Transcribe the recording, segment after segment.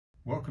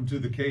Welcome to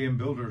the KM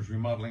Builders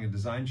Remodeling and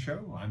Design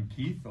Show. I'm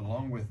Keith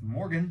along with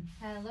Morgan.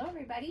 Hello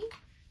everybody.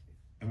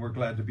 And we're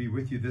glad to be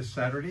with you this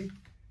Saturday.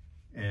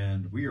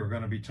 And we are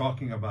going to be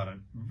talking about a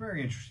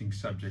very interesting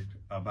subject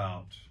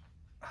about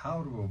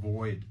how to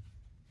avoid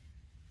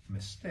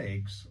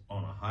mistakes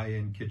on a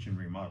high-end kitchen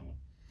remodel.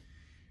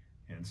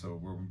 And so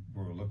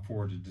we'll look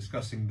forward to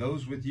discussing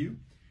those with you.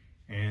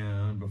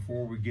 And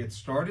before we get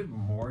started,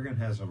 Morgan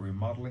has a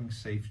remodeling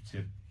safe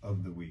tip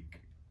of the week.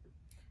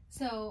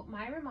 So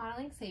my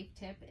remodeling safe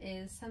tip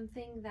is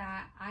something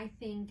that I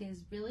think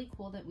is really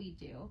cool that we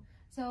do.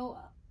 So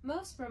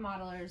most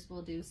remodelers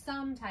will do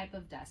some type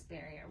of dust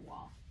barrier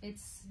wall.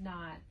 It's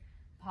not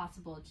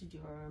possible to do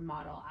a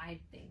remodel,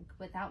 I think,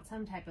 without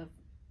some type of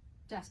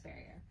dust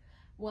barrier.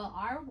 Well,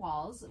 our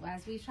walls,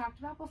 as we've talked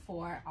about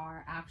before,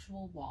 are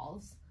actual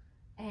walls.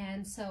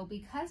 And so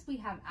because we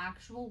have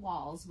actual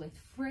walls with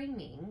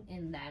framing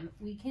in them,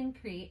 we can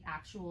create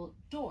actual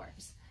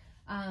doors.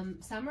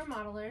 Some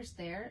remodelers,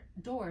 their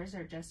doors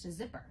are just a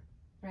zipper,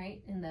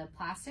 right, in the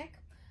plastic,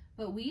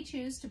 but we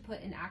choose to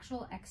put an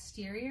actual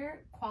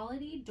exterior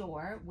quality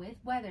door with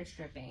weather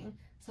stripping,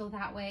 so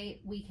that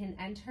way we can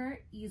enter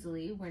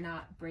easily. We're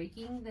not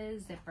breaking the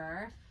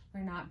zipper,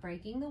 we're not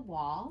breaking the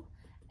wall,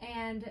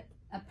 and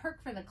a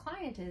perk for the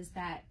client is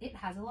that it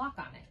has a lock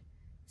on it.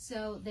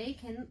 So they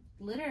can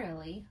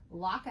literally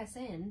lock us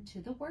in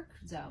to the work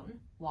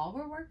zone while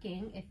we're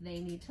working if they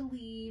need to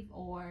leave,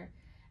 or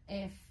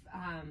if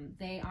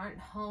they aren't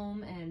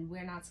home and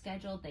we're not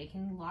scheduled, they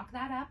can lock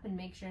that up and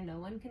make sure no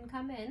one can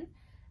come in.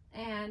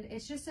 And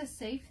it's just a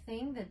safe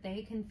thing that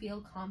they can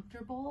feel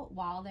comfortable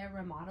while they're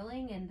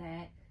remodeling, and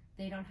that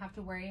they don't have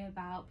to worry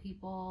about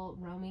people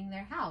roaming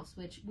their house,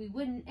 which we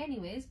wouldn't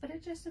anyways, but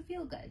it's just a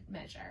feel-good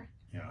measure.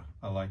 Yeah,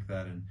 I like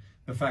that. And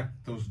the fact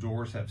that those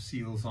doors have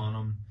seals on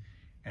them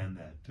and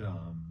that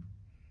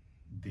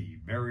the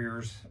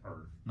barriers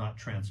are not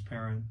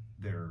transparent,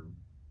 they're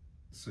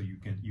so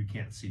you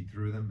can't see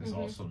through them is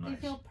also nice. They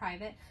feel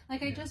private.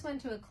 Like I just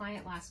went to a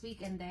client last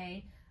week and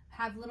they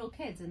have little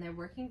kids and they're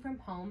working from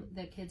home.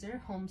 The kids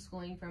are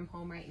homeschooling from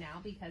home right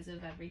now because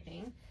of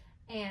everything.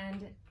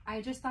 And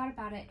I just thought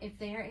about it. If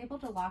they are able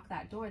to lock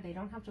that door, they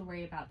don't have to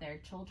worry about their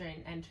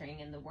children entering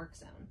in the work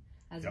zone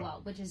as well,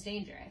 which is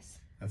dangerous.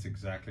 That's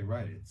exactly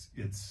right.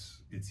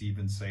 It's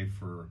even safe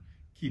for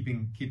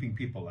keeping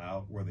people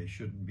out where they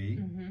shouldn't be.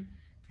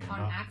 On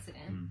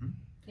accident.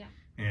 Yeah.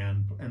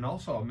 And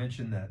also I'll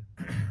mention that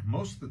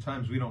most of the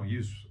times we don't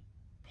use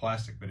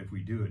plastic, but if we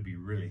do, it'd be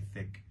really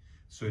thick,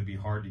 so it'd be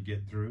hard to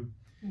get through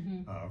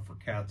for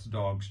cats,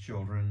 dogs,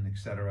 children,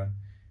 etc.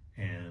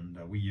 And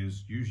we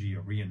use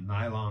usually a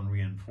nylon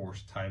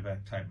reinforced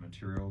Tyvek type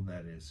material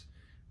that is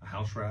a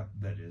house wrap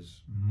that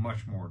is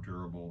much more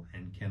durable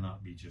and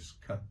cannot be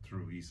just cut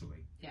through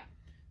easily. Yeah.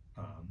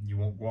 You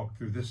won't walk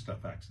through this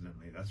stuff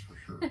accidentally, that's for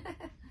sure.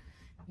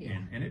 Yeah.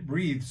 And it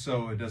breathes,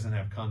 so it doesn't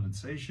have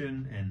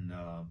condensation,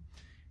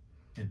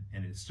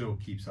 and it still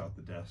keeps out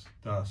the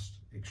dust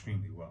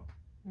extremely well.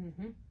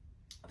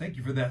 Thank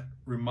you for that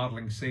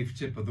remodeling safe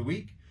tip of the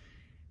week.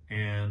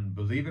 And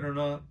believe it or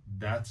not,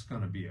 that's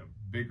going to be a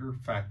bigger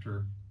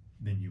factor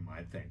than you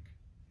might think.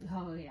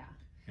 Oh yeah.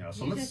 Yeah.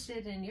 So you just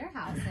did in your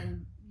house,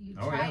 and you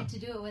tried to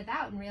do it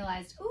without, and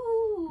realized,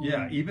 ooh.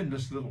 Yeah, even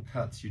just little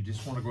cuts. You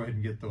just want to go ahead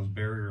and get those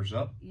barriers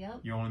up. Yep.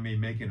 You only may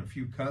making a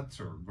few cuts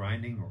or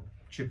grinding or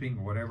chipping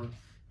or whatever.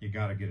 You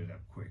got to get it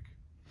up quick.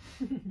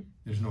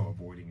 There's no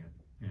avoiding it.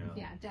 You know?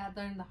 Yeah, Dad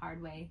learned the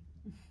hard way.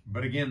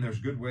 But again, there's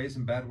good ways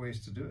and bad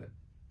ways to do it.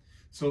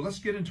 So let's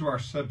get into our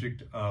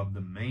subject of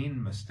the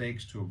main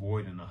mistakes to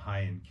avoid in a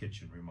high-end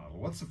kitchen remodel.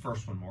 What's the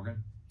first one,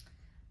 Morgan?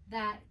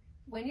 That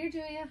when you're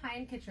doing a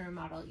high-end kitchen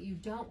remodel, you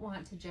don't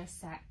want to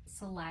just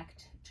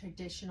select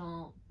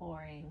traditional,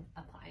 boring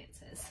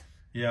appliances.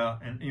 Yeah,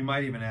 and you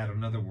might even add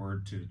another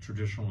word to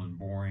traditional and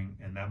boring,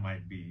 and that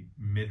might be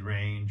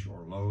mid-range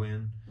or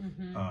low-end.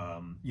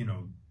 You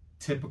know,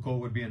 typical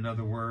would be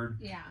another word.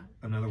 Yeah.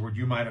 Another word,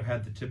 you might have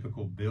had the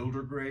typical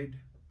builder grade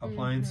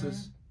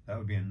appliances. That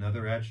would be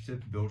another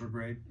adjective, builder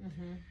grade.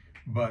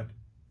 But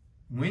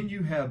when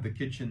you have the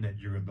kitchen that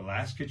the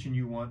last kitchen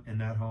you want in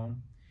that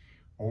home,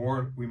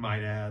 or we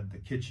might add the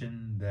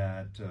kitchen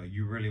that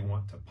you really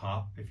want to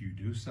pop if you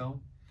do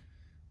sell,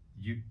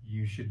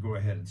 you should go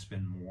ahead and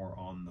spend more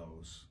on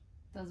those.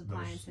 Those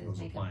appliances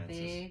make a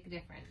big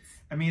difference.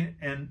 I mean,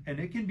 and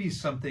it can be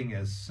something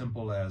as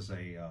simple as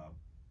a,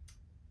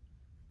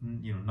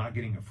 not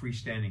getting a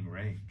freestanding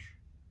range,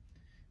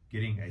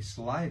 getting a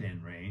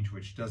slide-in range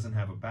which doesn't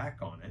have a back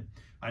on it.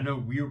 I know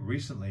we were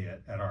recently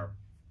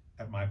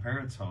at my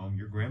parents' home,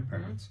 your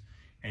grandparents,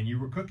 and you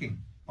were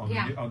cooking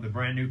on the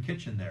brand new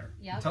kitchen there.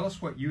 Tell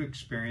us what you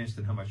experienced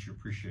and how much you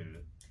appreciated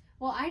it.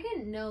 Well, I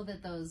didn't know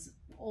that those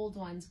old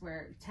ones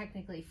were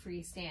technically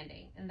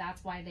freestanding, and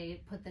that's why they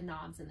put the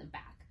knobs in the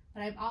back.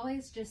 But I've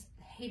always just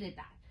hated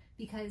that,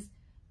 because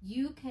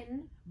you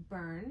can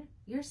burn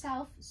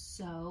yourself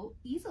so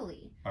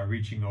easily by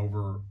reaching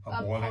over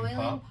a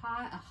boiling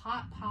pot, a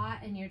hot pot,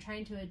 and you're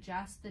trying to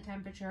adjust the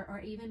temperature or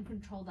even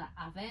control the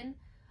oven.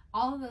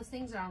 All of those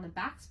things are on the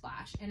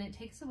backsplash, and it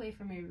takes away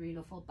from your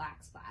beautiful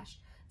backsplash.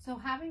 So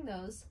having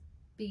those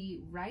be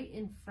right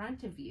in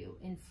front of you,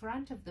 in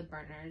front of the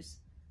burners,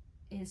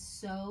 is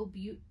so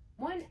beautiful.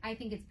 One, I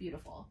think it's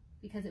beautiful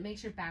because it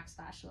makes your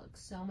backsplash look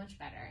so much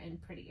better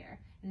and prettier,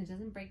 and it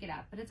doesn't break it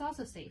up, but it's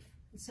also safe.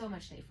 It's so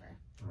much safer.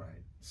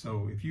 Right.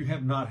 So if you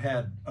have not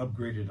had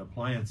upgraded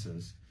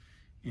appliances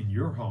in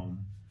your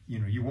home, you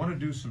know, you want to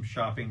do some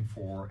shopping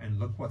for and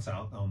look what's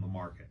out on the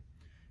market.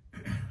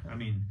 I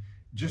mean,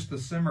 just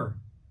the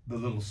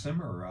little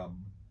simmer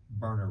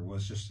burner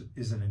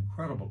is an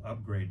incredible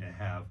upgrade to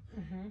have.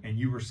 And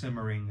you were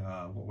simmering,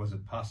 what was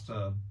it,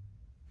 pasta?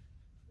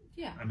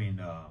 Yeah. I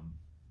mean,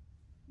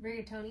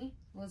 rigatoni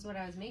was what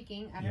I was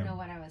making. I don't know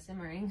what I was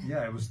simmering.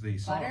 Yeah, it was the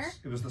Butter? sauce.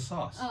 It was the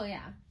sauce. Oh,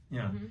 yeah.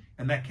 Yeah,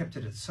 and that kept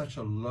it at such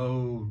a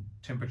low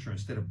temperature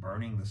instead of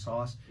burning the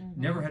sauce.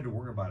 Never had to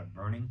worry about it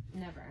burning.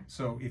 Never.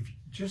 So if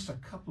just a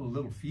couple of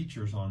little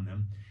features on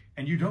them,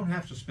 and you don't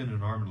have to spend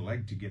an arm and a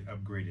leg to get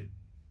upgraded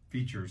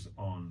features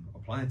on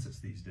appliances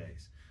these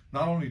days.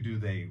 Not only do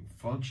they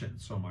function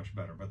so much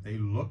better, but they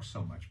look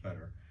so much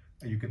better.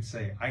 You could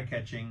say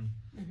eye-catching.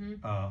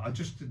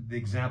 Just the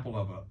example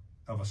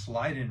of a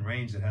slide-in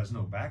range that has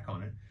no back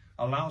on it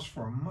allows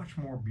for a much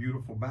more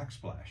beautiful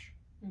backsplash.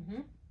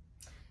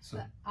 So,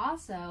 but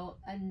also,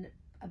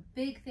 a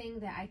big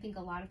thing that I think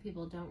a lot of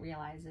people don't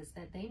realize is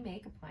that they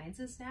make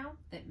appliances now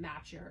that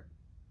match your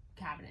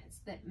cabinets,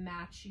 that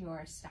match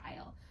your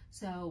style.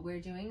 So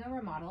we're doing a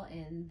remodel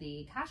in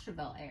the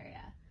Castroville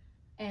area,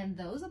 and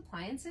those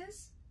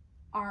appliances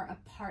are a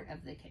part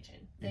of the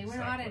kitchen. They were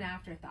not an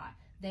afterthought.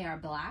 They are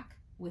black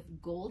with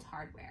gold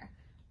hardware.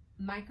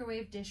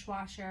 Microwave,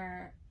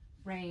 dishwasher,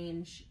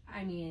 range.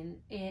 I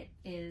mean, it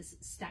is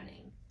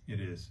stunning. It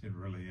is. It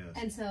really is.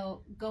 And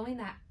so going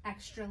that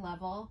extra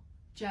level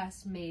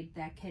just made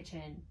that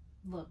kitchen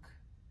look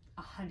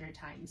 100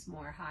 times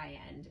more high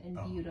end and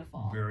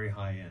beautiful. Very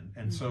high end.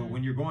 And so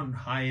when you're going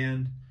high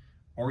end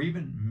or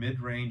even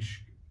mid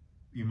range,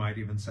 you might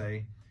even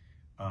say,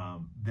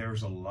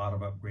 there's a lot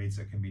of upgrades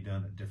that can be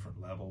done at different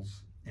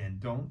levels.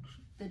 And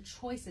the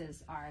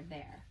choices are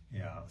there.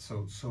 Yeah.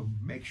 So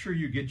make sure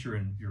you get your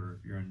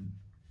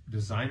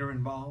designer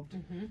involved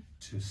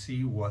to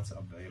see what's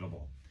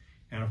available.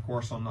 And of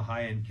course, on the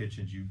high-end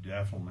kitchens, you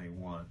definitely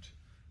want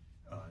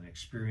an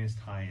experienced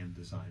high-end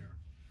designer,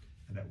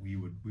 and that we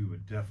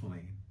would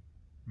definitely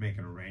make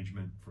an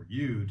arrangement for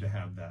you to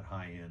have that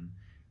high-end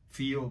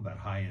feel, that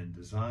high-end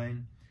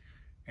design,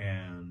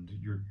 and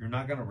you're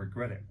not going to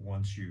regret it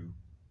once you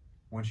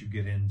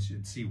get into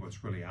and see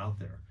what's really out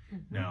there.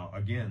 Now,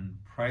 again,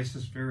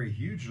 prices vary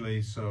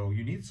hugely, so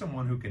you need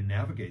someone who can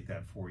navigate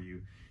that for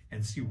you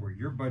and see where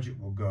your budget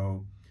will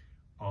go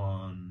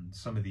on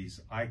some of these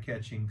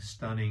eye-catching,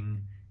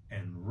 stunning,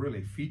 and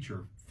really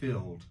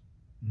feature-filled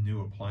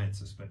new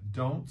appliances. But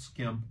don't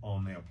skimp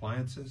on the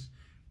appliances.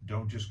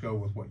 Don't just go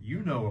with what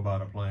you know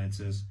about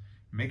appliances.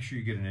 Make sure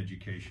you get an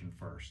education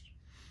first.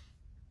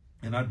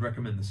 And I'd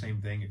recommend the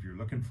same thing if you're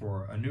looking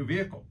for a new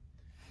vehicle.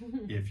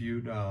 If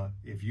you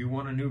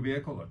want a new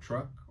vehicle, a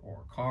truck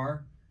or a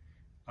car,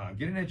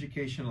 get an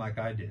education like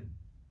I did.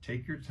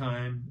 Take your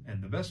time,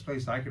 and the best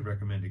place I could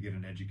recommend to get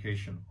an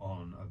education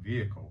on a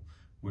vehicle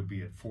would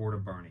be at Ford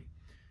of Bernie.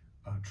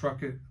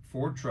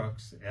 Ford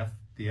trucks,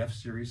 the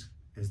F-Series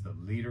is the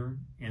leader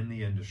in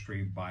the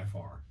industry by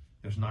far.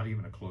 There's not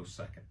even a close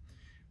second.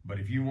 But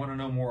if you want to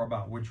know more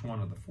about which one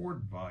of the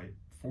Ford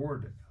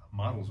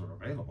models are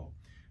available,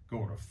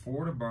 go to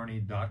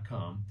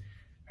fordofbernie.com.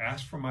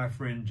 Ask for my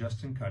friend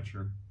Justin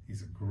Kutcher.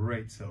 He's a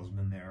great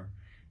salesman there,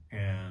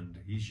 and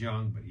he's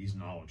young, but he's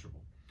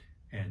knowledgeable.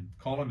 And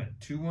call him at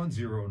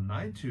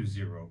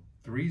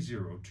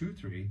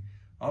 210-920-3023.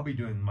 I'll be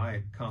doing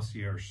my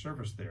concierge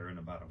service there in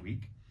about a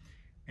week.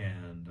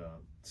 And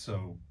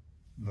so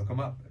look them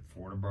up at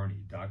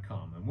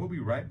fordofbernie.com. And we'll be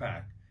right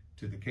back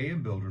to the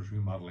KM Builders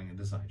Remodeling and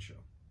Design Show.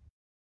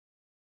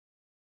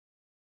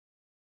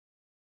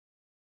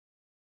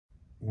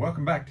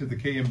 Welcome back to the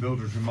KM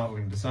Builders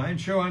Remodeling and Design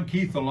Show. I'm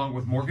Keith along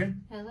with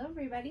Morgan. Hello,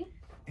 everybody.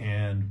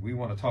 And we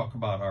want to talk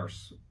about our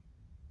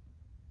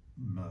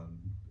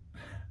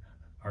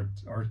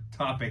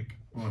topic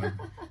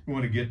we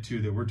want to get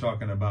to that we're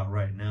talking about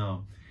right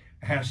now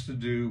has to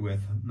do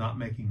with not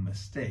making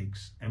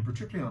mistakes, and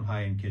particularly on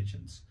high-end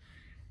kitchens.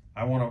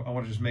 I want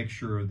to just make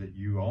sure that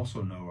you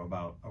also know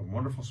about a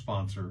wonderful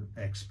sponsor,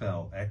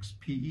 Xpel,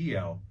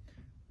 XPEL.com,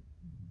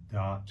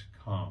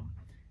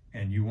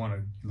 and you want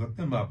to look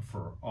them up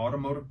for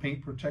automotive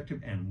paint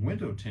protective and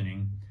window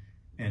tinting,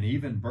 and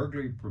even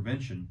burglary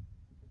prevention,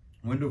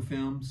 window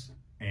films,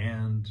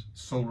 and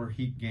solar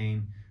heat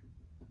gain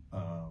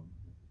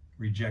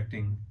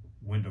rejecting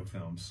window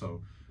films.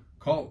 So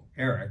call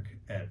Eric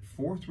at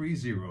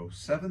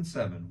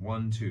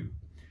 430-7712,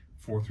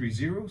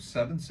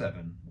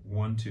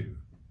 430-7712.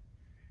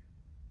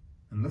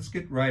 And let's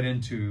get right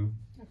into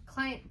a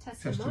client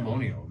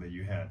testimonial that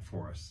you had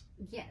for us.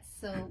 Yes,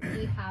 so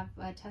we have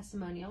a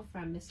testimonial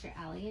from Mr.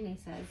 Alley, and he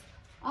says,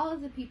 all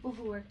of the people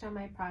who worked on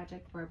my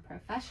project were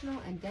professional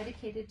and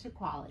dedicated to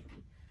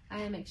quality. I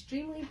am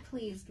extremely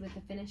pleased with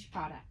the finished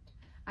product.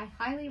 I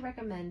highly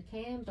recommend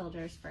KM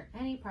Builders for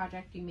any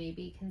project you may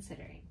be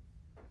considering.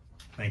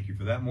 Thank you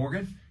for that,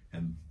 Morgan.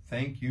 And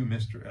thank you,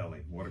 Mr.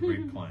 Ellie. What a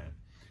great client.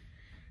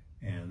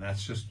 And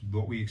that's just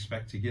what we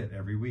expect to get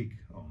every week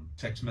on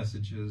text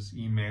messages,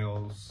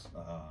 emails,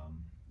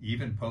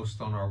 even posts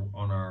on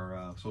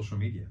our social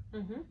media.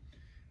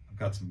 I've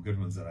got some good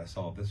ones that I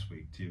saw this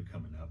week too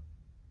coming up.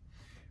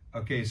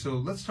 Okay, so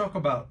let's talk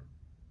about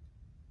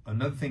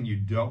another thing. You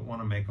don't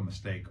want to make a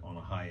mistake on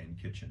a high-end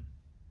kitchen.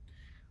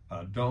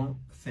 Don't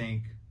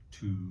think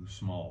too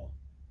small.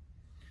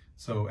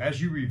 So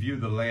as you review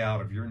the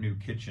layout of your new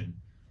kitchen,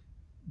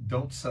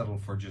 don't settle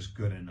for just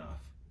good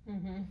enough.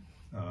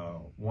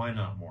 Why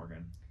not,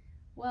 Morgan?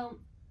 Well,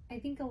 I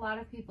think a lot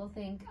of people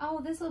think,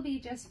 oh, this will be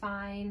just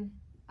fine.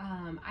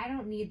 I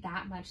don't need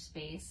that much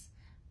space.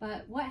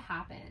 But what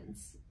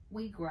happens?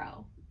 We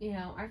grow. You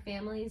know, our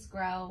families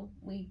grow.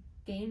 We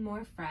gain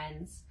more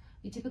friends.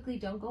 We typically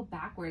don't go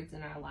backwards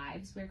in our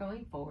lives. We're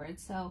going forward.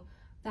 So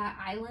that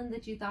island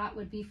that you thought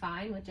would be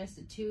fine with just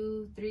a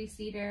 2,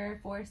 3-seater,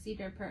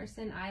 4-seater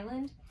person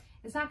island,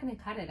 it's not going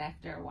to cut it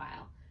after a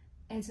while.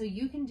 And so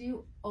you can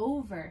do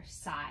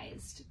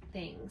oversized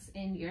things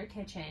in your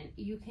kitchen.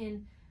 You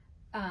can,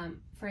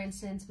 for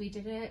instance, we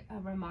did a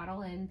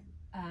remodel in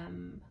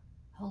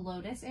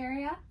Helotes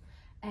area,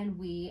 and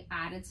we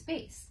added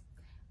space.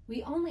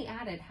 We only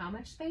added how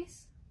much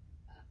space?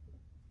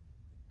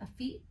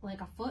 Like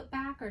a foot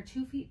back or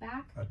 2 feet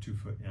back? 2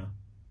 foot, yeah.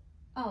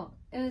 Oh,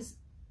 it was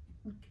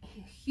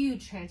a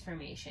huge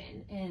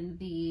transformation in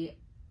the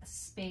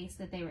space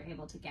that they were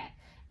able to get.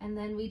 And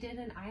then we did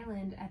an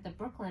island at the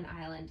Brooklyn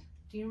Island.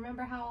 Do you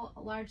remember how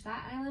large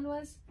that island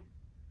was?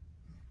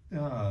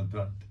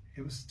 But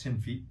it was 10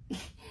 feet.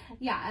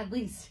 Yeah, at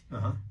least.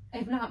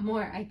 If not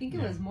more. I think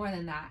it was more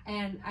than that.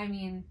 And I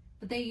mean,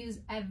 but they use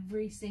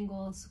every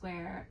single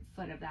square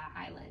foot of that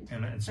island.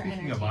 And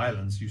speaking of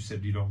islands, you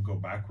said you don't go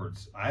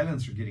backwards.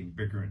 Islands are getting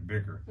bigger and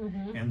bigger.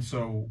 And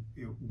so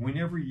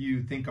whenever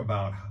you think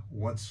about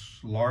what's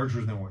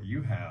larger than what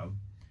you have,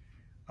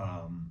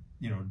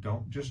 you know,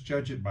 don't just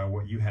judge it by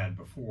what you had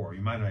before.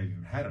 You might not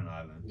even had an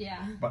island.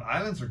 Yeah. But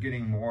islands are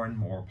getting more and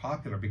more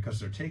popular because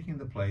they're taking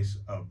the place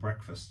of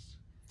breakfast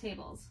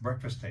tables.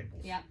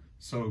 Yep.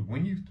 So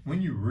when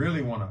you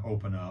really want to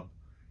open up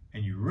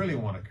and you really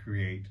want to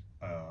create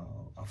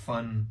a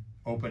fun,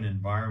 open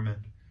environment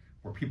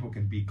where people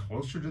can be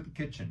closer to the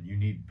kitchen, you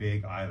need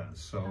big islands.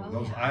 So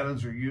those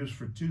islands are used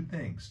for 2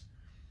 things: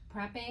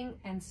 prepping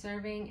and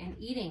serving and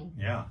eating.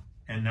 Yeah.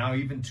 And now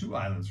even 2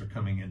 islands are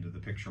coming into the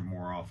picture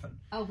more often.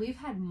 Oh, we've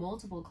had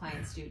multiple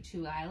clients do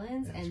 2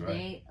 islands, and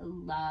they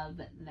love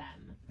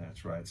them.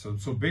 That's right.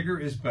 So bigger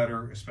is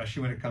better,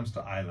 especially when it comes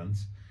to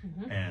islands.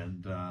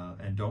 And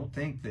don't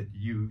think that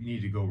you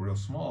need to go real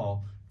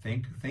small.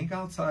 Think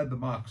outside the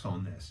box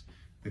on this.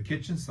 The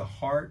kitchen's the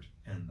heart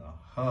and the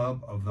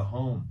hub of the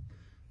home.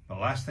 The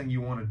last thing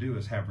you want to do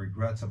is have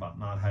regrets about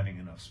not having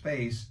enough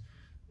space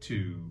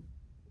to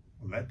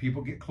let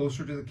people get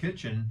closer to the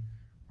kitchen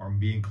or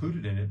be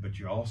included in it, but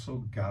you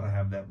also got to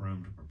have that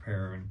room to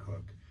prepare and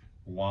cook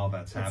while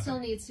that's happening. It still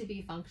needs to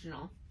be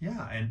functional.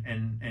 Yeah,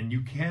 and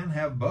you can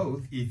have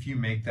both if you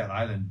make that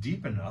island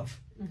deep enough,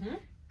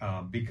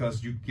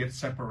 because you get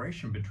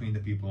separation between the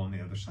people on the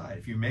other side.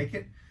 If you make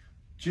it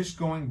just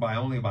going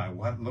only by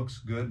what looks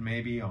good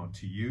maybe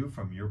to you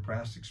from your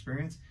past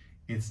experience,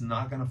 it's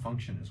not going to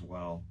function as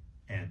well,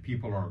 and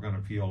people are going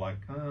to feel like,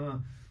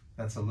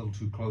 that's a little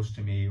too close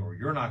to me, or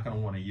you're not going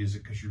to want to use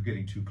it because you're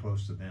getting too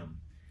close to them.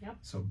 Yep.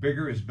 So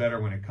bigger is better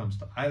when it comes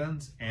to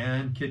islands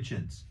and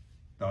kitchens.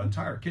 The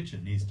entire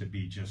kitchen needs to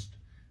be just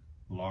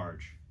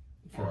large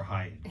for a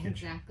high-end kitchen.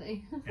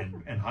 Exactly.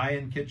 and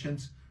high-end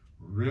kitchens,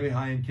 really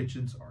high-end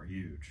kitchens are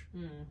huge.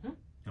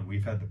 And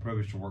we've had the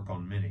privilege to work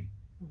on many.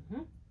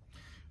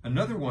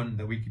 Another one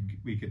that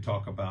we could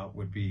talk about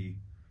would be,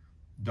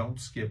 don't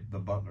skip the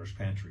butler's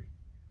pantry.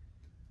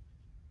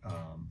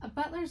 A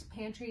butler's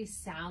pantry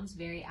sounds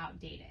very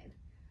outdated,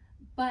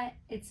 but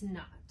it's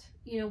not.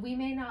 You know, we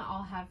may not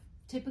all have,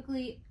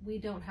 typically we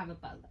don't have a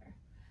butler,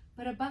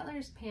 but a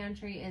butler's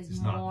pantry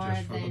is more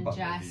than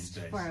just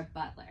for a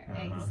butler.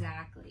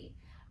 Exactly.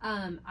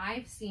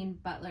 I've seen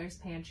butler's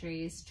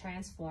pantries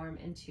transform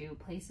into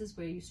places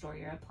where you store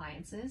your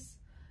appliances,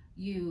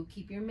 you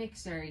keep your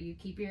mixer, you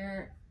keep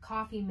your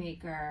coffee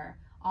maker,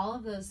 all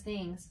of those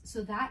things.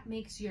 So that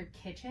makes your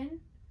kitchen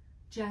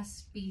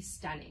just be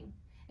stunning.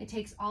 It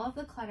takes all of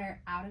the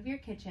clutter out of your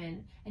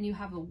kitchen, and you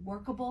have a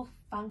workable,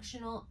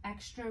 functional,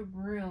 extra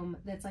room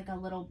that's like a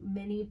little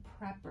mini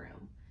prep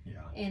room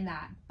in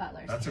that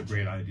butler's That's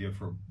pantry. a great idea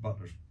for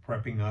butlers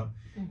prepping up,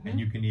 and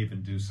you can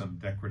even do some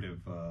decorative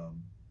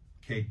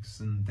cakes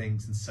and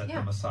things and set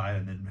them aside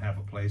and then have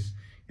a place.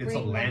 It's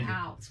Bring a landing.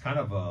 out. It's kind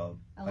of a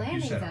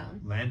landing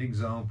zone. Landing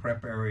zone,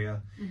 prep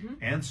area,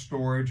 and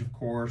storage, of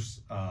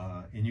course.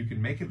 And you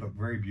can make it look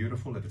very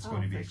beautiful if it's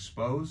going to be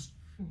exposed,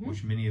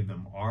 which many of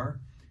them are,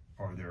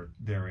 or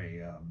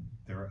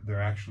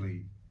they're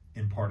actually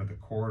in part of the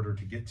corridor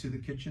to get to the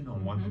kitchen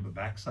on one of the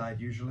backside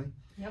usually.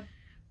 Yep.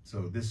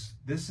 So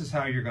this is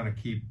how you're going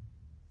to keep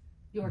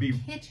your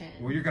kitchen.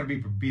 Well, you're going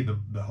to be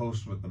the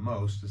host with the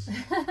most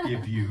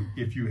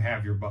if you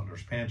have your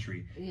butler's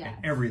pantry. Yes.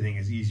 And everything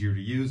is easier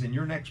to use, and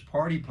your next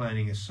party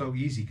planning is so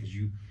easy because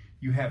you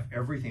have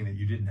everything that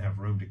you didn't have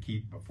room to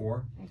keep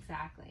before.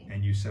 Exactly.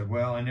 And you said,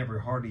 well, I never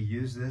hardly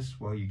use this.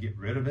 Well, you get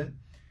rid of it.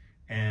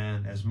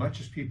 And as much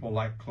as people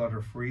like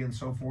clutter-free and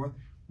so forth,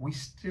 we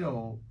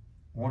still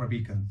want to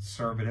be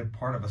conservative.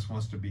 Part of us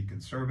wants to be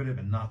conservative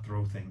and not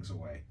throw things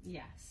away.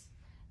 Yes.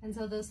 And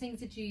so those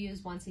things that you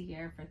use once a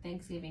year for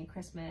Thanksgiving,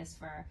 Christmas,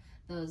 for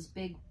those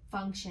big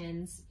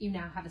functions, you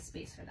now have a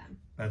space for them.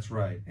 That's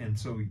right. And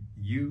so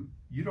you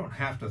don't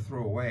have to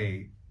throw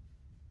away.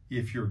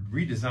 If you're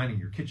redesigning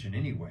your kitchen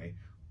anyway,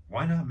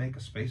 why not make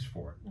a space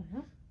for it? Mm-hmm.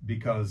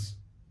 Because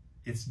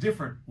it's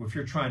different if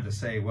you're trying to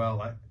say,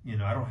 well, I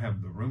don't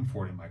have the room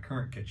for it in my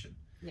current kitchen.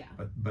 Yeah.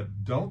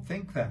 But don't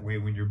think that way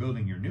when you're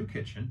building your new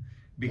kitchen,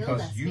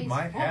 because you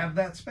might have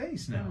that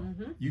space now.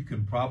 Mm-hmm. You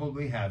can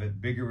probably have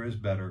it. Bigger is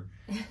better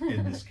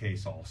in this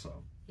case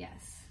also.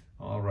 Yes.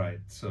 All right.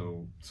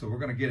 So we're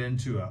going to get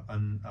into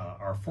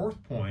our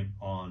fourth point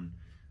on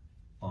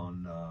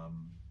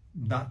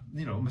not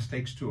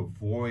mistakes to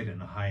avoid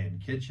in a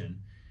high-end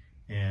kitchen.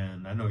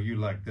 And I know you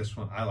like this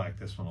one. I like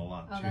this one a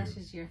lot too. Oh, that's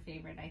just your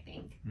favorite, I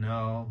think.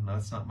 No,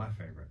 that's not my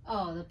favorite.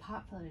 Oh, the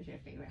pot filler is your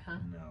favorite, huh?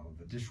 No,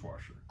 the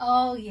dishwasher.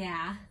 Oh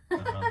yeah.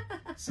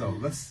 So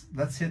let's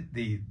hit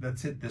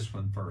this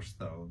one first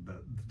though.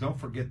 Don't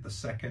forget the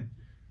second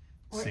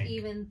sink. Or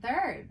even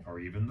third. Or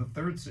even the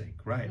third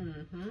sink, right?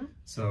 Mm-hmm.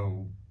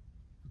 So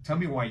tell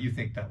me why you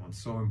think that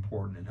one's so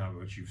important and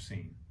what you've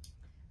seen.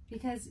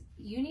 Because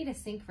you need a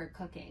sink for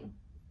cooking,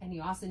 and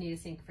you also need a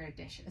sink for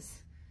dishes.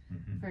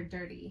 Mm-hmm. For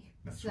dirty.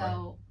 That's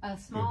so right. A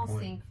small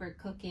sink for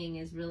cooking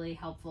is really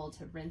helpful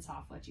to rinse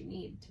off what you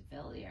need to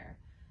fill your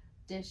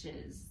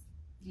dishes,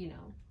 your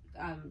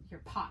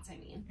pots, I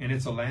mean. And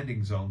it's a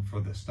landing zone for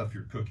the stuff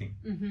you're cooking,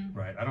 mm-hmm.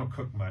 right? I don't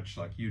cook much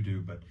like you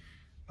do, but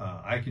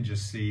I can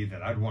just see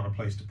that I'd want a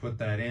place to put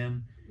that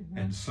in mm-hmm.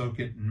 and soak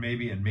it, and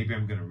maybe I'm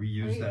going to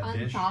reuse that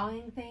dish.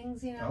 Unthawing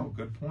things, Oh,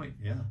 good point.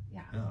 Yeah.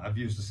 I've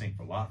used the sink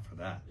a lot for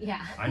that.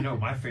 Yeah. I know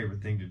my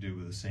favorite thing to do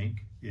with a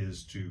sink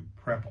is to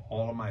prep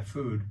all of my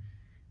food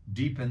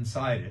deep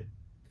inside it.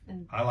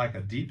 And I like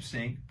a deep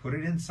sink, put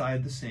it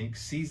inside the sink,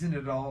 season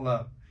it all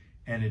up,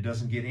 and it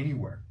doesn't get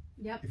anywhere.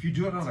 Yep. If you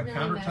do it on a really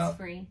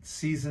countertop,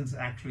 seasons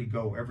actually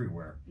go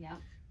everywhere. Yep.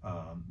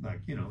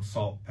 Like,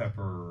 salt,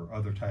 pepper, or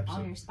other types all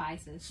of your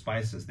spices.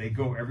 Spices, they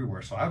go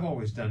everywhere. So I've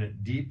always done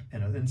it deep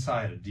and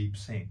inside a deep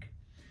sink.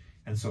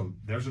 And so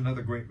there's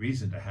another great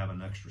reason to have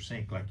an extra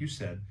sink. Like you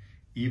said,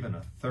 even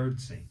a third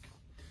sink.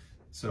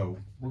 So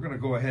we're going to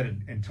go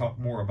ahead and talk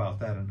more about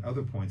that and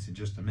other points in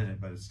just a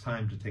minute, but it's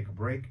time to take a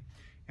break.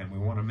 And we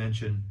want to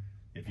mention,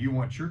 if you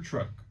want your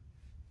truck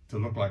to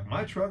look like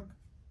my truck,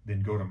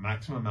 then go to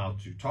Maximum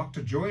Altitude. Talk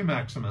to Joey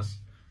Maximus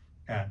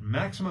at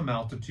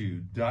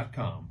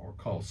MaximumAltitude.com or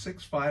call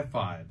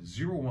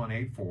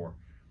 655-0184.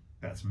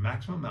 That's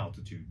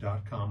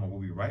MaximumAltitude.com, and we'll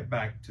be right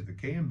back to the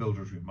KM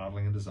Builders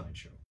Remodeling and Design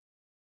Show.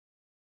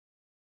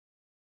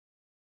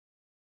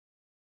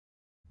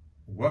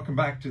 Welcome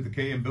back to the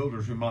KM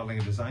Builders Remodeling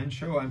and Design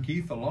Show. I'm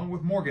Keith, along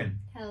with Morgan.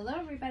 Hello,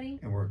 everybody.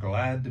 And we're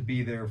glad to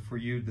be there for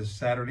you this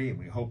Saturday, and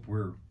we hope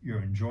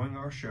you're enjoying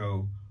our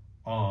show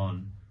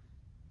on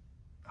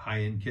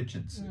high-end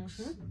kitchens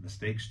mm-hmm. and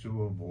mistakes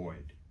to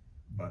avoid.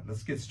 But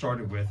let's get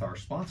started with our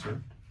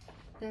sponsor.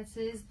 This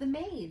is the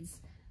Maids.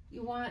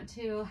 You want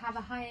to have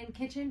a high-end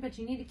kitchen, but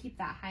you need to keep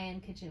that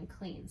high-end kitchen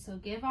clean. So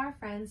give our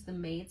friends, the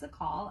Maids, a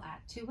call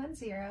at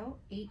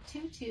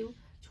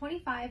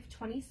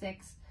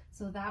 210-822-2526.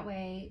 So that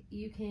way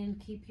you can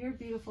keep your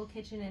beautiful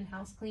kitchen and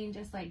house clean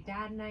just like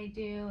Dad and I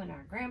do and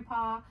our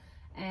grandpa.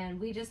 And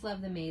we just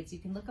love the Maids. You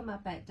can look them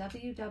up at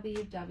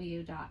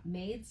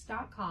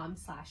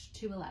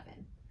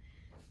www.maids.com/211.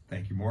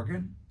 Thank you,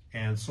 Morgan.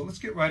 And so let's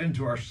get right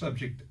into our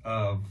subject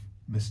of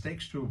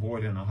mistakes to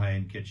avoid in a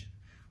high-end kitchen.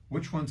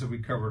 Which ones have we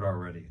covered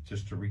already?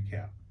 Just to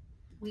recap.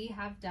 We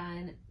have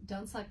done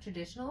don't select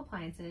traditional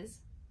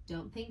appliances,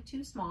 don't think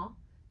too small,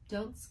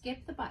 don't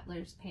skip the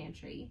butler's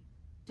pantry,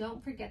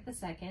 don't forget the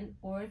second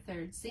or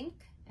third sink,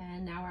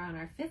 and now we're on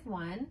our fifth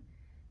one,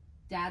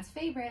 Dad's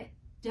favorite,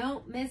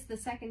 don't miss the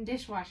second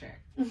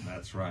dishwasher.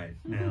 That's right.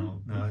 Now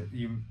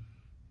you,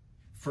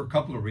 for a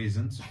couple of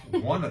reasons.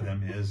 One of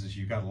them is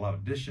you got a lot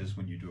of dishes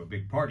when you do a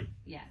big party.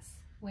 Yes.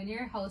 When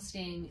you're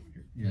hosting,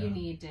 you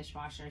need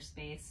dishwasher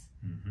space.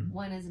 Mm-hmm.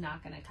 One is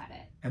not going to cut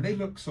it. And they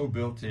look so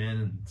built in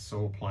and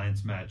so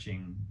appliance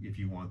matching. If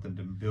you want them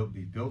to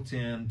be built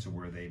in to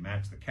where they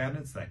match the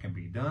cabinets, that can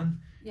be done.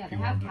 Yeah, they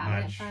have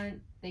cabinet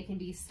front. They can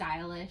be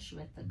stylish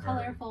with the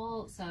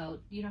colorful, so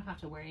you don't have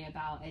to worry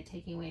about it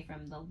taking away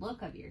from the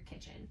look of your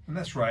kitchen. And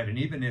that's right. And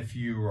even if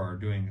you are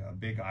doing a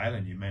big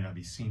island, you may not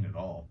be seen at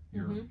all.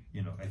 Mm-hmm.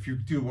 If you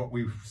do what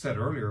we said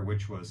earlier,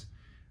 which was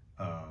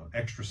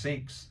extra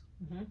sinks,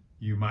 mm-hmm.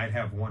 you might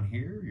have one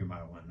here, you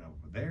might want one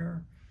over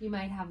there. You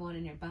might have one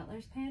in your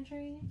butler's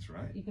pantry. That's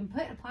right. You can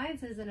put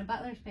appliances in a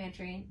butler's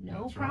pantry,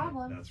 no That's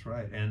problem. Right. That's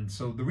right. And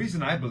so the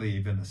reason I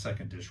believe in the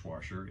second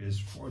dishwasher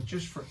is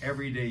just for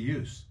everyday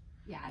use.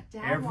 Yeah,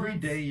 Dad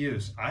Everyday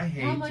use. I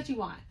hate how much you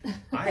want.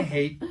 I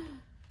hate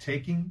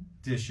taking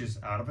dishes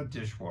out of a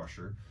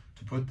dishwasher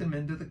to put them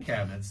into the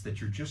cabinets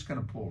that you're just going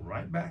to pull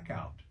right back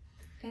out.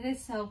 It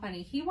is so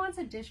funny. He wants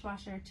a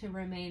dishwasher to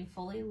remain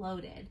fully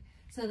loaded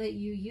so that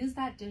you use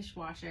that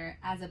dishwasher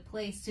as a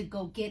place to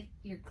go get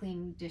your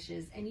clean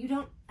dishes and you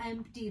don't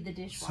empty the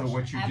dishwasher. So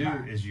what you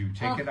ever. do is you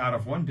take it out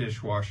of one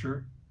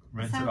dishwasher,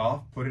 rinse it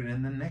off, put it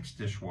in the next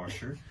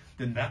dishwasher,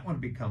 then that one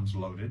becomes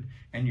loaded,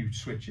 and you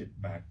switch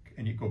it back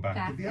and you go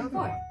back to the other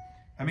one.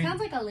 I mean, sounds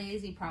like a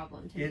lazy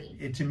problem to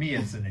me. To me,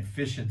 it's an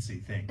efficiency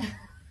thing.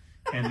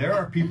 And there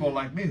are people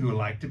like me who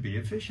like to be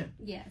efficient.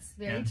 Yes,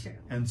 very true.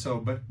 And so,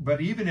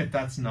 but even if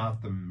that's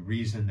not the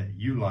reason that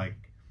you like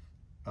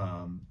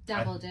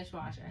double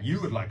dishwasher, you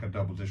would like a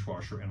double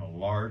dishwasher in a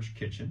large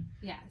kitchen.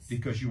 Yes.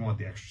 Because you want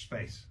the extra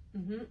space.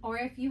 Mm-hmm. Or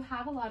if you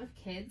have a lot of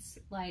kids,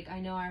 like I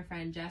know our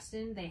friend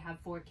Justin, they have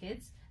 4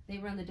 kids. They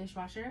run the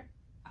dishwasher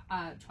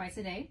twice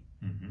a day.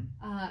 Mm-hmm.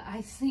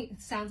 I think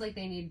it sounds like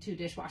they need 2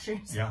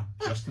 dishwashers. Yeah,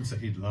 Justin said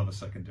he'd love a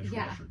second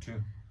dishwasher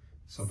too.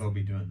 So they'll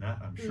be doing that,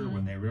 I'm sure,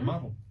 when they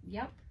remodel.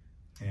 Yep.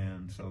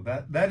 And so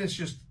that is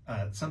just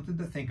something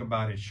to think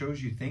about. It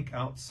shows you think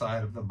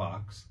outside of the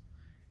box,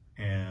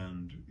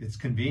 and it's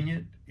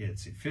convenient,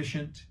 it's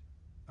efficient,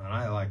 and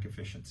I like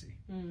efficiency.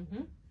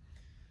 Mm-hmm.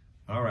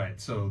 All right,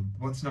 so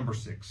what's number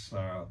 6?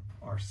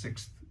 Our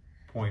 6th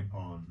point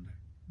on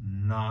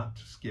not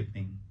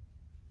skipping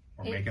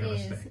or making a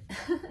mistake.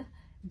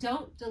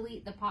 Don't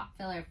delete the pot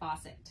filler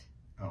faucet.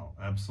 Oh,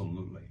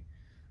 absolutely.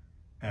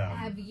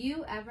 Have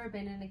you ever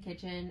been in a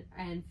kitchen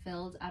and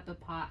filled up a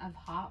pot of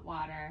hot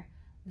water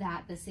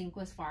that the sink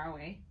was far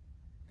away?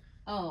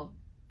 Oh,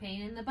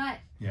 pain in the butt.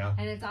 Yeah.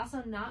 And it's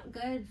also not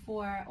good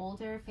for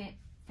older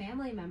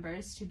family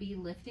members to be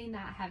lifting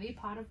that heavy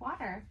pot of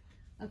water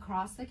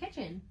across the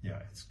kitchen. Yeah,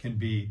 it can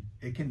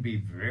be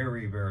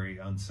very, very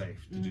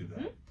unsafe to do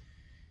that.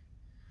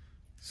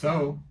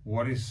 So,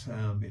 what is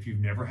if you've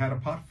never had a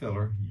pot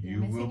filler,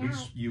 you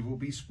will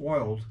be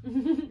spoiled.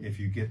 If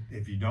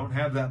you don't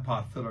have that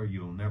pot filler,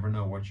 you'll never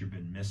know what you've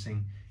been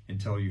missing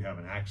until you have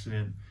an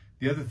accident.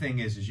 The other thing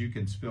is you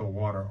can spill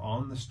water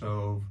on the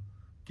stove,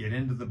 get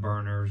into the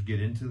burners, get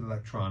into the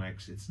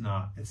electronics. It's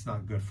not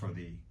good for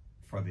the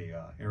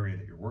area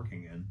that you're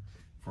working in.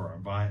 For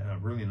a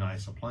really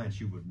nice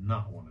appliance, you would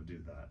not want to do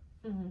that.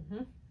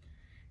 Mm-hmm.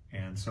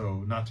 And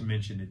so, not to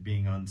mention it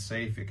being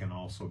unsafe, it can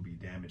also be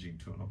damaging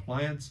to an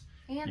appliance.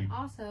 And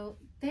also,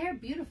 they're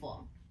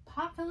beautiful.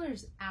 Pot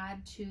fillers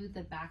add to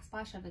the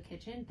backsplash of a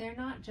kitchen. They're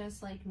not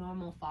just like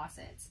normal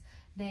faucets.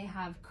 They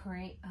have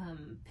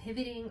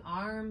pivoting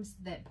arms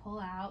that pull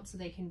out so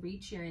they can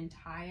reach your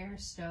entire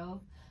stove.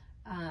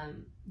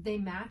 They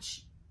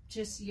match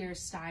just your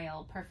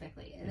style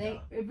perfectly. Yeah.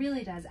 It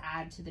really does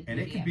add to the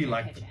beauty of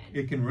your kitchen.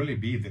 It can really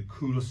be the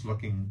coolest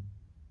looking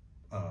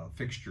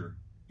fixture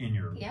in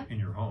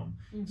your home.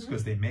 It's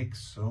because they make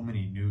so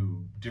many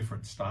new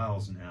different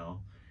styles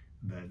now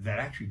that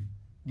actually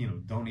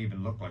don't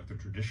even look like the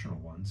traditional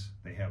ones.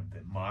 They have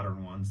the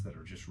modern ones that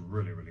are just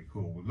really, really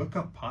cool. Look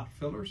up pot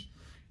fillers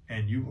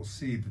and you will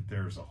see that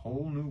there's a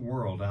whole new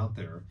world out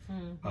there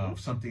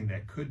of something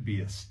that could be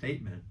a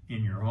statement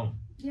in your home.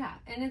 Yeah,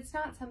 and it's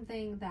not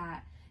something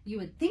that you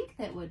would think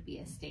that would be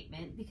a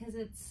statement because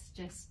it's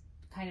just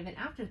kind of an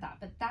afterthought,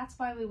 but that's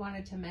why we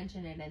wanted to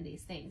mention it in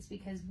these things,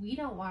 because we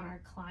don't want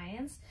our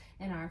clients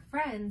and our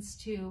friends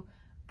to,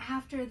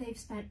 after they've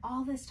spent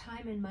all this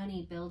time and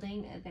money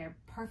building their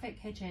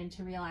perfect kitchen,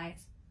 to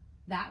realize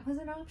that was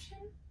an option.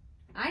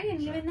 I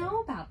didn't even know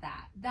about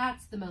that.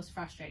 That's the most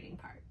frustrating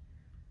part.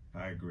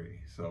 I agree.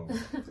 So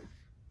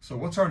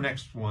what's our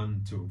next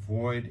one to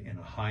avoid in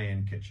a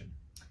high-end kitchen?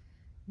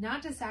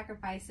 Not to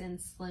sacrifice in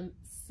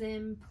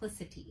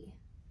simplicity.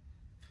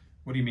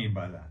 What do you mean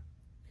by that?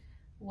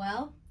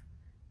 Well,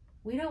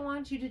 we don't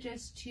want you to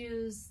just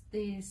choose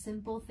the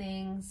simple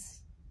things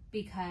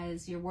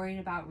because you're worried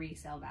about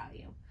resale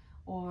value.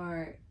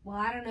 Or, well,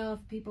 I don't know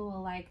if people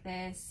will like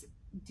this.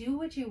 Do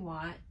what you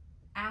want.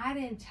 Add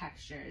in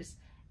textures,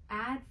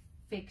 add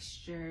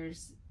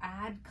fixtures,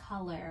 add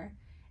color,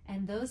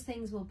 and those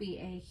things will be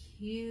a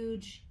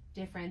huge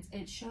difference.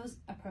 It shows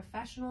a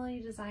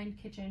professionally designed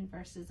kitchen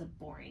versus a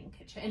boring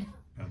kitchen.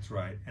 That's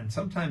right. And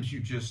sometimes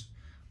you just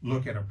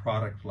look at a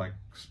product like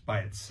by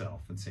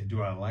itself and say,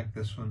 do I like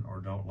this one or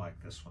don't like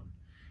this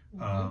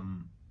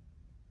one?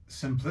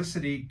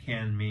 Simplicity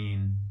can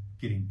mean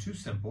getting too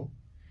simple,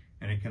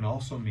 and it can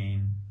also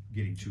mean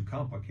getting too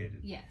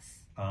complicated. Yes.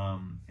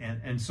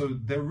 And so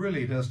there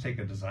really does take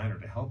a designer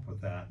to help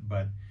with that,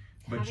 but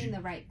having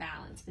the right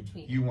balance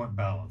between you want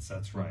balance.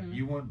 That's right.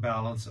 You want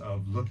balance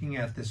of looking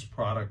at this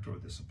product or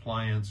this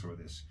appliance or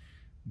this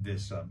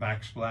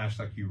backsplash,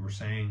 like you were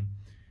saying,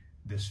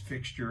 this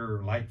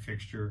fixture, light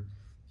fixture.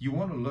 You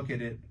want to look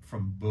at it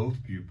from both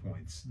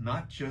viewpoints,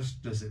 not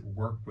just does it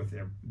work with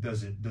it,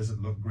 does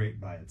it look great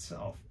by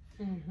itself,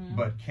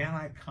 but can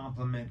I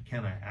complement,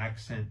 can I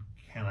accent,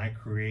 can I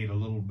create a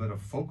little bit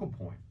of focal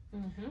point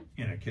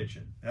in a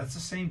kitchen? That's the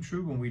same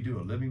true when we do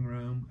a living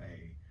room,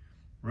 a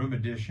room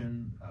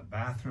addition, a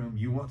bathroom.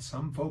 You want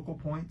some focal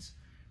points,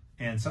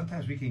 And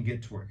sometimes we can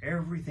get to where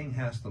everything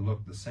has to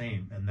look the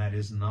same, and that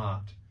is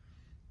not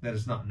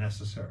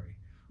necessary.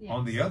 Yes.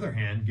 On the other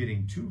hand,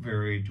 getting too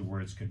varied to where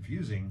it's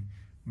confusing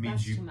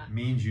means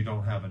you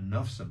don't have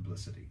enough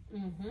simplicity.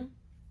 Mm-hmm.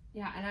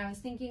 Yeah, and I was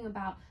thinking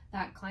about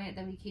that client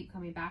that we keep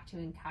coming back to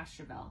in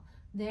Castroville.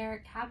 Their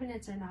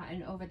cabinets are not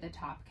an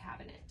over-the-top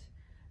cabinet.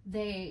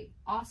 They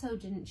also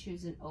didn't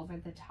choose an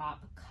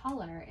over-the-top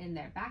color in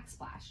their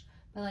backsplash.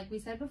 But like we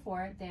said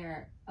before,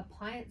 their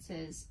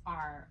appliances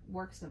are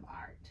works of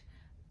art.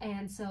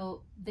 And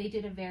so they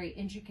did a very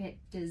intricate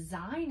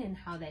design in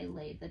how they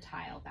laid the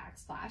tile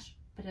backsplash,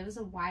 but it was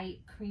a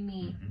white,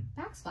 creamy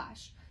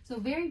backsplash. So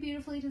very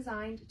beautifully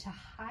designed to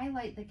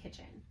highlight the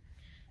kitchen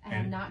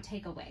and not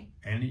take away.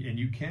 And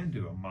you can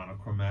do a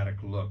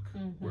monochromatic look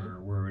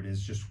where it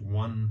is just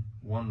one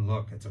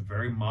look. It's a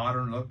very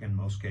modern look in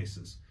most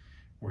cases,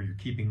 where you're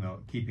keeping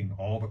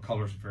all the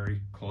colors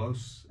very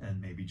close and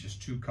maybe just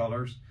two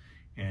colors.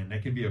 And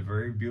that can be a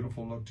very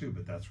beautiful look too,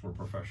 but that's where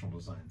professional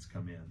designs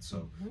come in.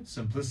 So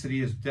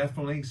simplicity is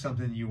definitely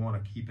something you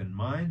want to keep in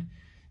mind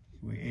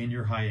in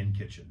your high-end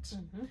kitchens.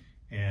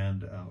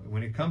 And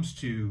when it comes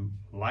to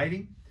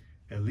lighting,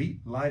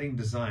 Elite Lighting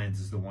Designs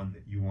is the one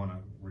that you want to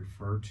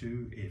refer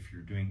to if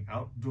you're doing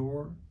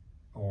outdoor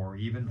or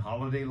even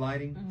holiday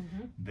lighting.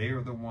 They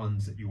are the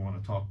ones that you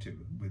want to talk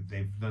to.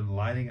 They've done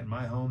lighting at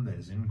my home that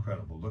is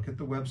incredible. Look at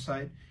the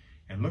website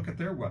and look at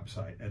their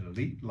website at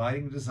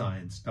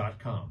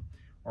elitelightingdesigns.com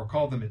or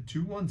call them at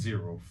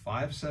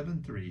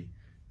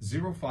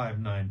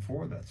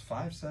 210-573-0594. That's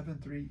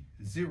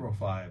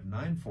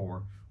 573-0594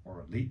 or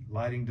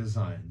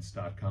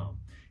elitelightingdesigns.com.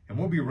 And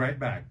we'll be right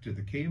back to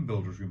the K&M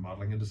Builders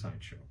Remodeling and Design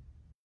Show.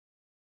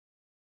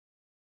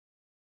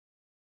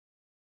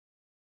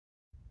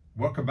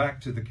 Welcome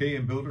back to the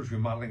K&M Builders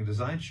Remodeling and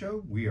Design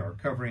Show. We are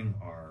covering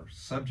our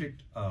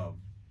subject of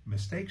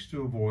mistakes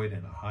to avoid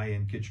in a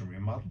high-end kitchen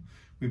remodel.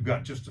 We've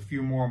got just a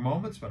few more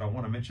moments, but I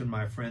want to mention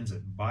my friends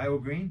at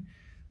BioGreen.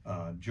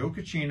 Joe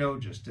Caccino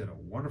just did a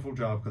wonderful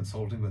job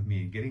consulting with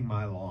me and getting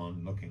my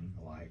lawn looking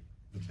like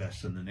the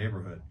best in the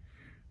neighborhood.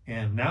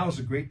 And now is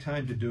a great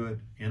time to do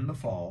it in the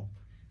fall,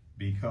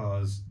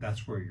 because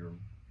that's where your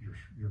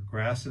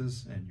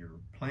grasses and your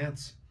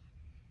plants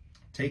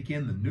take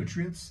in the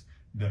nutrients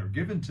that are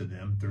given to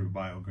them through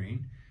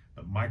BioGreen,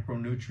 the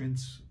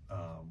micronutrients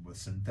with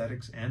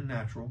synthetics and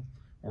natural,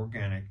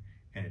 organic,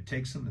 and it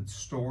takes them and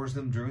stores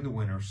them during the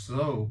winter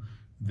so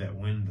that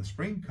when the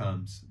spring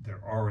comes, they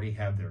already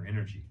have their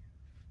energy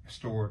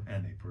stored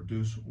and they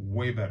produce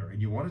way better. And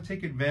you want to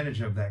take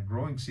advantage of that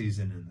growing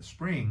season in the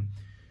spring,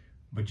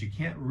 but you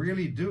can't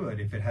really do it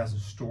if it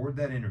hasn't stored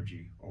that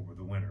energy over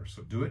the winter.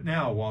 So do it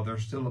now while they're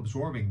still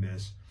absorbing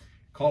this.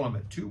 Call them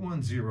at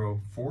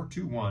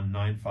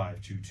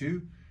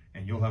 210-421-9522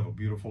 and you'll have a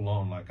beautiful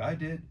lawn like I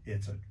did.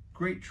 It's a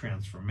great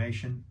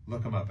transformation.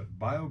 Look them up at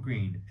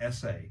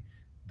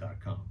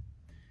biogreensa.com.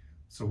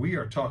 So we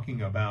are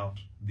talking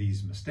about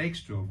these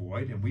mistakes to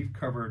avoid, and we've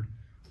covered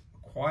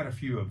quite a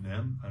few of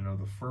them. I know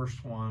the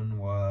first one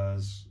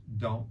was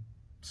don't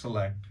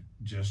select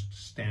just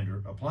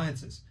standard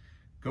appliances.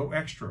 Go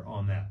extra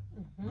on that.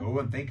 Go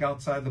and think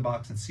outside the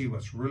box and see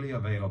what's really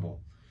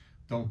available.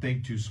 Don't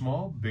think too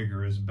small.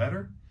 Bigger is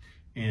better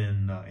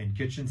in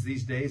kitchens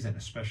these days, and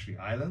especially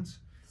islands.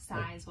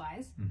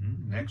 Size-wise.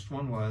 Next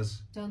one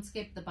was don't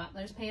skip the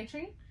butler's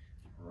pantry.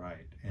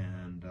 Right,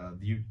 and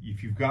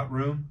if you've got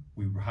room,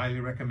 we highly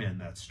recommend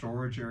that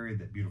storage area,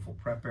 that beautiful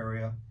prep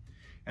area.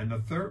 And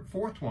the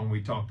fourth one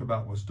we talked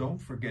about was don't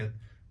forget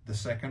the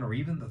second or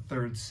even the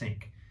third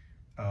sink.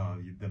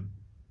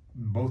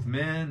 Both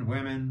men,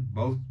 women,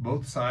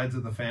 both sides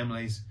of the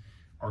families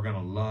are going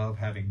to love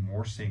having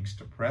more sinks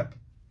to prep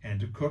and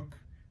to cook,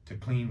 to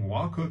clean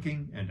while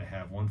cooking, and to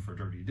have one for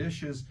dirty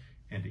dishes,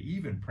 and to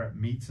even prep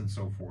meats and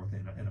so forth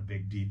in a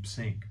big deep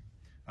sink.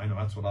 I know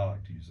that's what I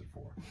like to use it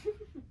for.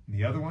 And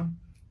the other one?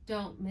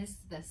 Don't miss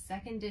the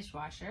second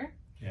dishwasher.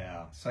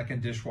 Yeah,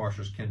 second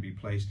dishwashers can be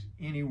placed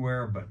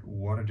anywhere, but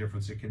what a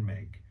difference it can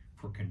make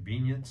for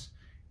convenience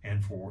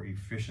and for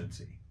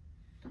efficiency.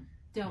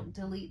 Don't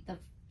delete the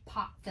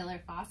pot filler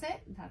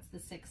faucet. That's the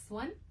sixth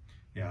one.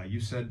 Yeah,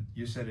 you said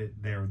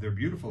it. They're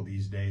beautiful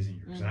these days,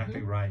 and you're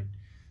exactly right.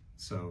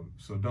 So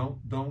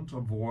don't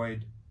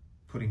avoid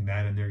putting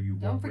that in there. You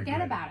won't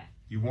forget about it.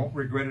 You won't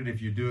regret it if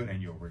you do it,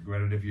 and you'll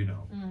regret it if you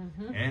don't.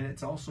 And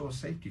it's also a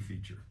safety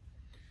feature,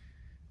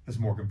 as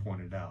Morgan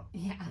pointed out.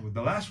 Yeah.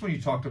 The last one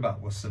you talked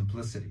about was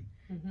simplicity.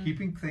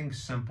 Keeping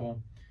things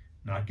simple,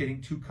 not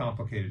getting too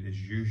complicated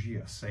is usually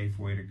a safe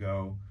way to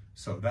go.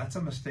 So that's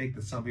a mistake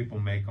that some people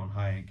make on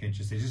high-end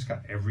kitchens. They just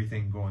got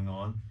everything going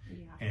on,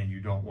 and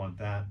you don't want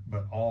that.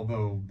 But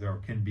although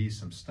there can be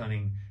some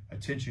stunning,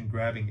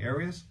 attention-grabbing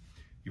areas,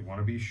 you want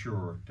to be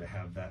sure to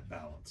have that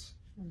balance.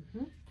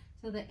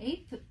 So the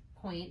eighth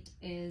point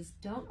is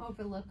don't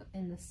overlook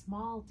in the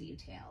small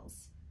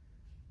details.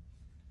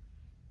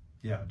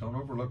 Yeah, don't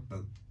overlook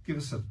give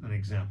us an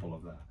example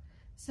of that.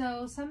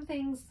 So some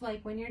things,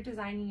 like when you're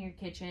designing your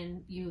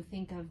kitchen, you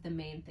think of the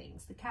main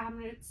things: the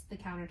cabinets, the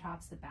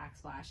countertops, the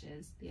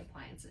backsplashes, the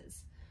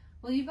appliances.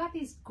 Well, you've got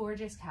these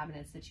gorgeous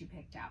cabinets that you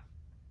picked out.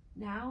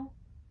 Now,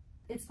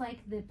 it's like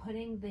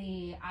putting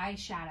the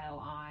eyeshadow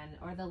on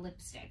or the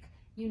lipstick.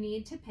 You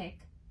need to pick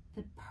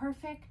the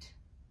perfect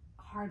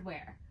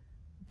hardware,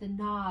 the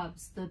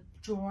knobs, the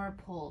drawer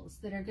pulls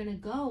that are going to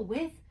go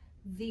with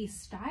the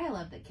style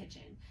of the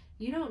kitchen.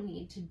 You don't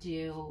need to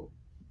do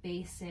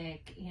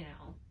basic,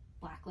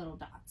 black little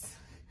dots.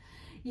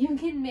 You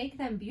can make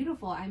them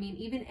beautiful. I mean,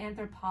 even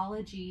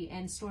Anthropologie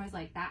and stores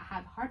like that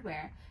have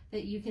hardware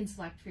that you can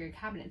select for your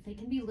cabinets. They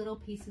can be little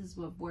pieces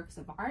of works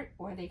of art,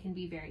 or they can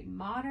be very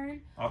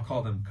modern. I'll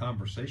call them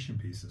conversation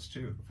pieces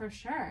too. For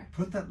sure.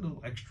 Put that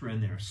little extra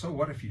in there. So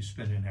what if you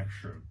spend an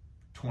extra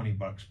 $20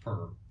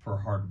 per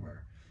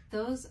hardware?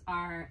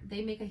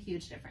 They make a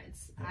huge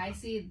difference. Yeah. I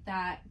see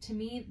that, to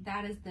me,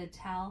 that is the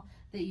tell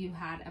that you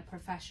had a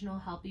professional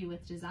help you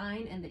with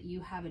design and that you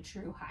have a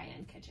true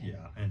high-end kitchen.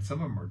 Yeah, and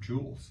some of them are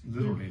jewels.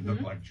 Literally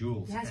look like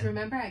jewels. Yes, and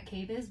remember at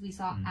KBIS we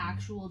saw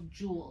actual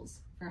jewels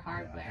for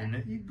hardware. Yeah,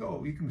 and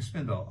you can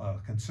spend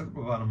a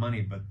considerable amount of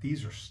money, but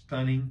these are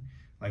stunning,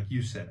 like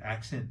you said,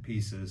 accent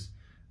pieces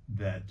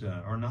that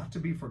are not to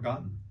be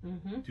forgotten.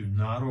 Do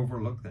not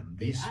overlook them.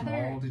 These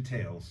small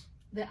details.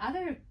 The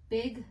other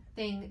big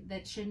thing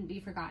that shouldn't be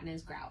forgotten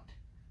is grout.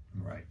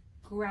 Right.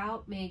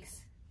 Grout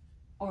makes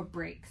or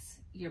breaks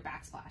your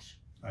backsplash.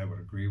 I would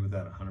agree with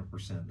that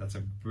 100%. That's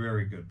a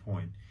very good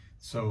point.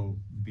 So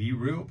be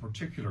real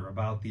particular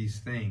about these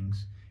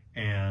things,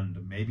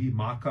 and maybe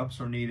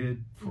mock-ups are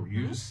needed for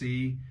you to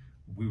see.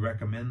 We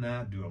recommend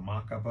that. Do a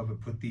mock-up of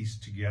it, put these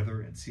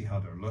together and see how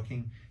they're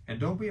looking. And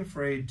don't be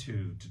afraid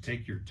to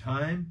take your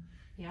time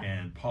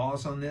and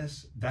pause on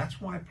this. That's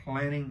why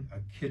planning a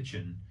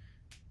kitchen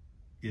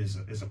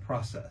is a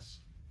process,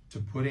 to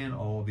put in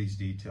all these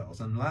details.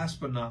 And last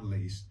but not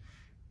least,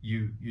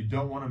 you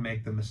don't want to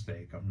make the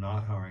mistake of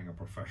not hiring a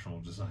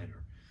professional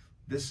designer.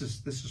 This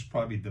is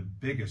probably the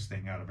biggest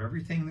thing out of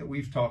everything that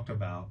we've talked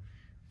about.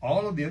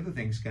 All of the other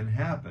things can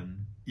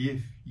happen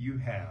if you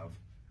have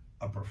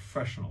a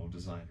professional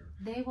designer.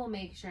 They will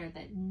make sure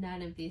that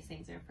none of these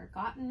things are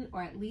forgotten,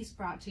 or at least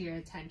brought to your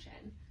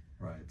attention.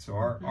 Right. So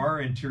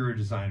our interior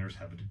designers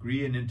have a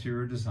degree in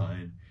interior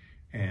design,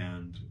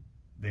 and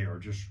they are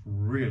just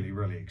really,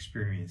 really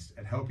experienced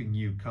at helping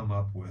you come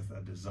up with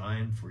a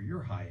design for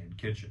your high-end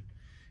kitchen.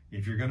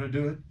 If you're going to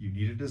do it, you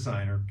need a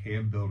designer.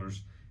 KM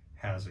Builders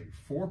has a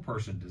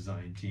 4-person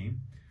design team,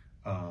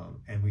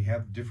 and we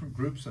have different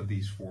groups of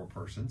these 4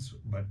 persons,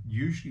 but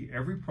usually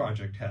every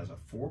project has a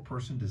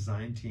 4-person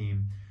design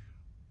team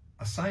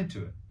assigned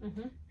to it.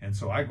 And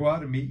so I go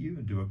out and meet you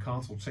and do a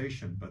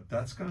consultation, but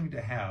that's going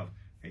to have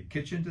a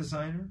kitchen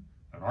designer,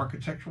 an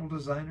architectural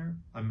designer,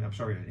 an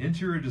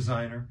interior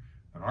designer,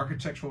 an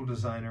architectural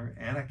designer,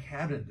 and a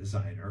cabinet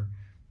designer,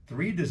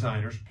 3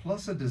 designers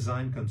plus a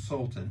design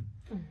consultant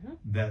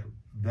that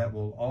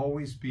will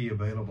always be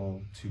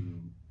available to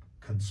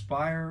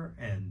conspire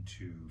and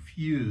to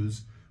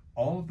fuse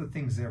all of the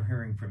things they're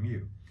hearing from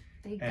you.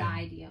 They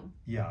guide you.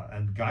 Yeah,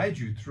 and guide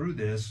you through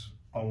this,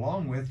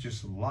 along with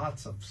just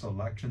lots of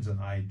selections and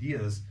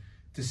ideas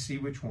to see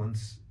which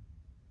ones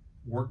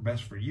work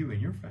best for you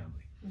and your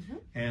family.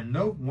 And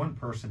no one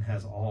person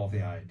has all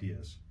the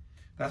ideas.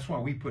 That's why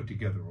we put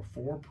together a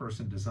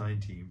 4-person design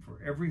team for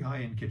every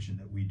high-end kitchen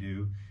that we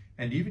do,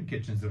 and even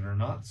kitchens that are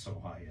not so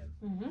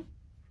high-end.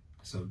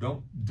 So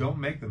don't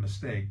make the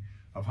mistake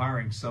of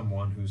hiring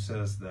someone who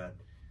says that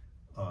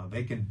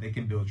they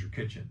can build your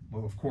kitchen.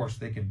 Well, of course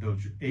they can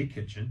build you a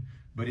kitchen,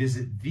 but is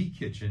it the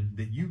kitchen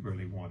that you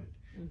really wanted?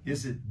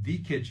 Is it the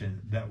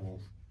kitchen that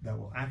will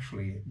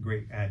actually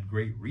add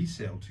great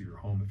resale to your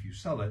home if you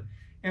sell it,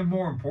 and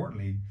more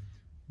importantly,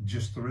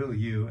 just thrill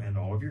you and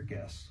all of your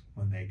guests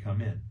when they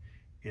come in?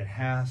 It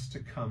has to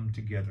come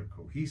together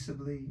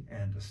cohesively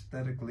and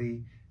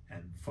aesthetically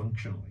and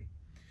functionally.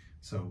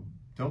 So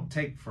don't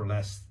take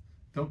less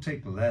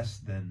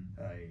than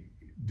a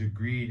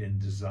degreed in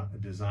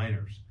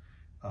designers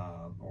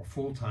or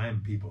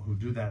full-time people who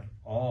do that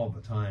all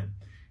the time,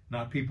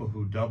 not people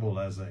who double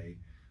as a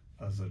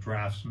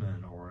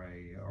draftsman or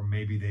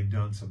maybe they've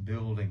done some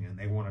building and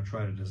they want to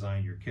try to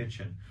design your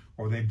kitchen,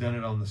 or they've done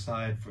it on the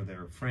side for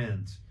their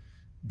friends.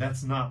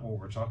 That's not what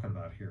we're talking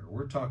about here.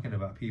 We're talking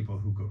about people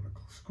who go to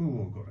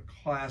school, go to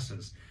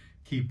classes,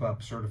 keep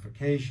up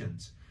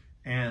certifications,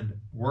 and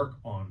work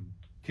on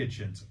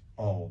kitchens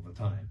all the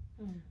time.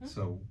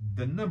 So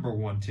the number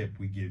 1 tip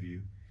we give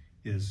you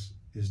is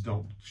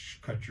don't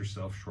cut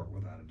yourself short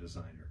without a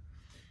designer.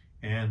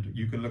 And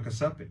you can look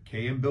us up at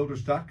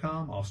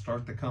kmbuilders.com. I'll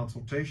start the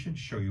consultation,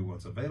 show you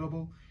what's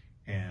available,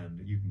 and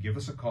you can give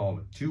us a call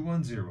at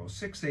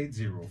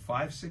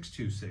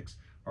 210-680-5626.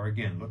 Or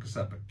again, look us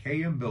up at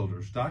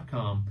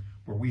kmbuilders.com,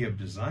 where we have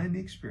designed the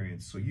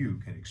experience so you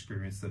can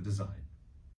experience the design.